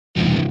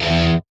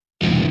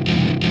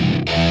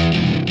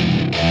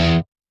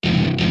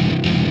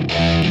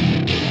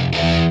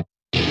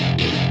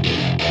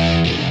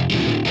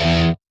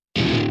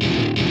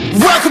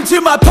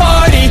my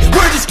party,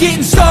 we're just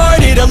getting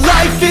started. A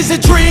life is a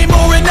dream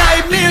or a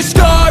nightmare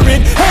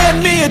scarring.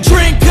 Hand me a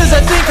drink cause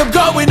I think I'm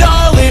going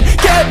all in.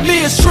 Get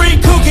me a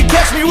shrink who can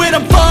catch me when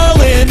I'm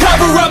falling.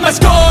 Cover up my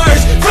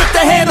scars, flip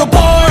the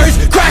handlebars,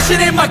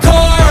 crashing in my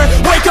car,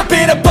 wake up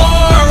in a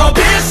bar. I'll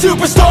be a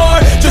superstar,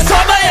 just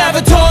on my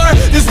avatar.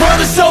 This world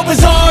is so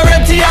bizarre,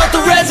 empty out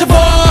the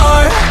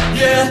reservoir.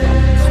 Yeah,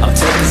 I'm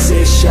taking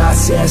 6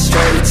 shots, yeah,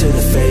 straight to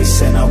the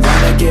face. And I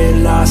wanna get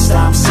lost,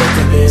 I'm sick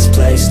of this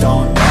place.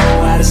 Don't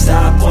know how to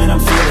stop when I'm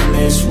feeling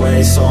this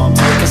way. So I'm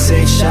taking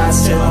 6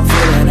 shots till I'm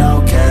feeling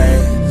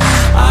okay.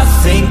 I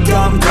think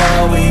I'm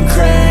going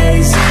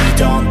crazy,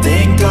 don't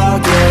think I'll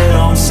get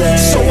home safe.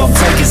 So I'm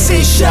taking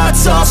 6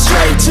 shots, all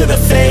straight to the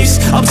face.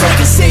 I'm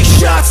taking 6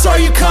 shots, are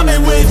you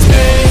coming with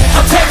me?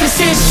 I'm taking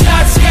 6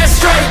 shots, yeah,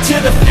 straight to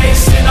the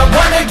face. And I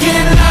wanna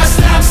get lost,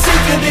 I'm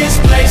sick of this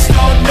place.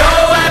 Don't know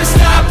how to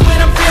stop when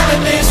I'm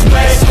feeling this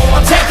way. So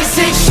I'm taking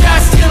 6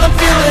 shots till I'm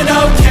feeling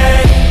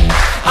okay.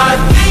 I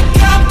think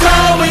I'm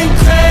going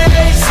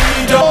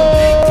crazy, don't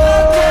think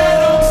I'll get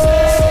home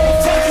safe. I'm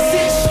taking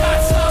 6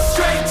 shots, all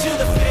straight to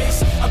the face.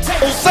 I'm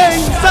taking 6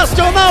 shots.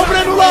 Sensacional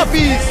Breno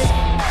Lopes!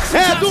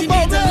 É do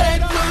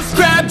Palmeiras!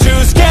 Grab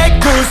juice, get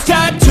goose,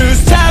 tattoos,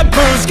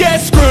 taboos,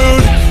 get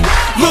screwed.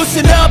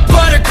 Loosen up,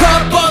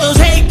 buttercup, all those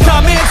hate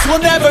comments will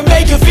never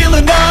make you feel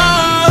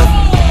enough.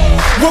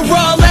 We're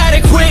all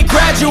adequate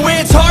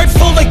graduates, heart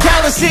full of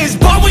calluses,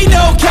 but we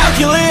know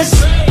calculus.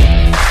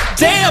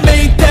 Damn,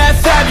 ain't that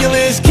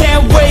fabulous?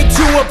 Can't wait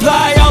to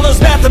apply all those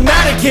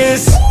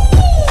mathematicus.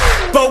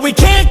 But we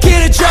can't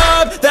get a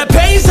job that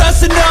pays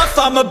us enough.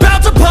 I'm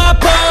about to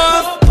pop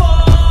off.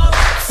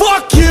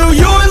 Fuck you,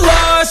 you're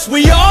lost.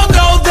 We all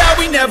know that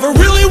we never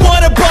really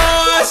want a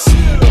boss.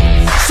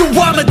 So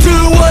I'ma do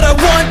what I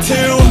want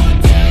to,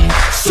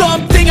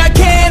 something I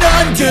can't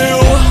undo.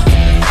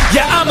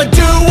 Yeah, I'ma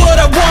do what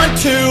I want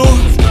to,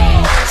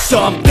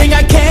 something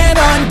I can't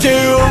undo.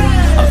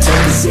 I'm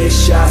taking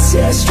 6 shots,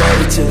 yeah,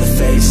 straight to the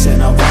face.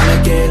 And I wanna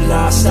get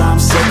lost, I'm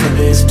sick of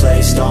this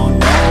place. Don't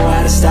know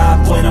how to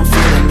stop when I'm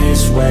feeling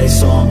this way.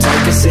 So I'm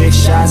taking 6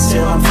 shots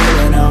till I'm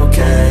feeling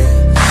okay.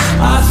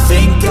 I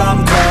think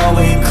I'm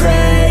going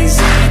crazy,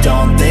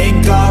 don't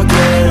think I'll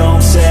get home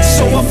safe.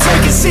 So I'm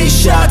taking 6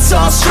 shots,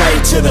 all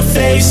straight to the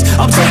face.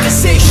 I'm taking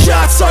 6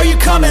 shots, are you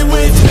coming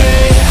with me?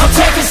 I'm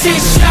taking 6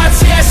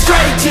 shots, yeah,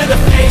 straight to the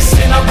face.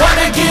 And I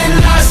wanna get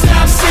lost,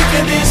 I'm sick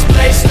of this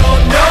place.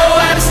 Don't know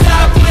how to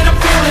stop when I'm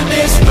feeling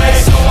this way.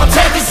 So I'm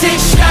taking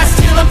 6 shots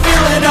till I'm feeling